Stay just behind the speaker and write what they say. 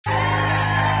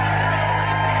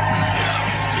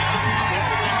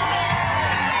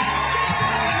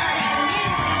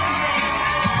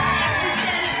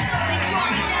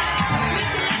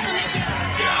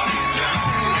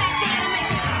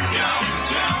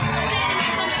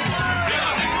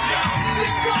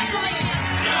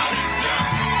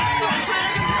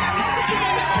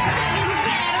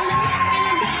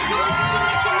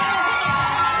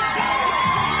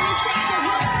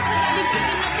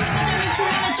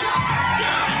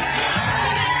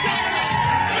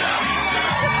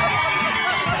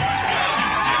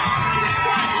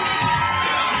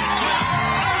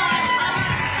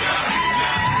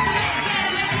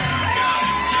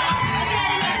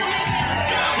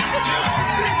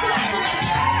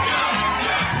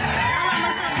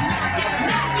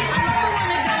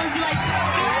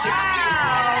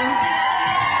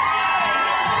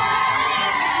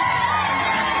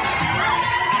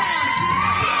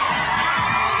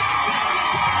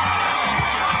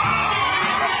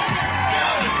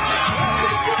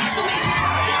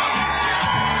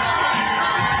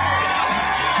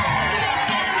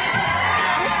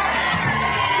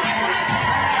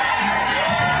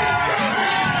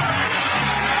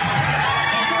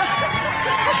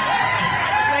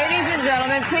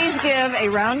give a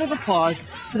round of applause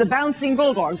to the Bouncing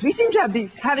Bulldogs. We seem to be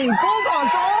having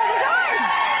bulldogs all the time.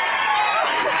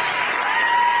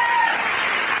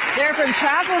 They're from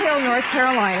Chapel Hill, North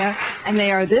Carolina, and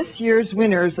they are this year's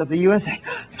winners of the USA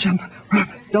Jump Rope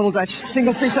Double Dutch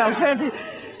Single Freestyle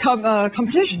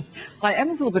competition. I am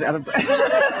a little bit out of breath.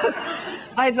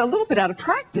 I'm a little bit out of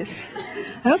practice.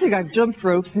 I don't think I've jumped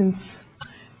rope since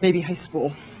maybe high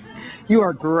school. You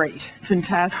are great.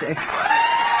 Fantastic.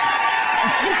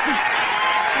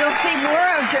 You'll see more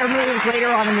of their moves later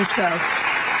on in the show.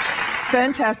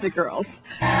 Fantastic girls.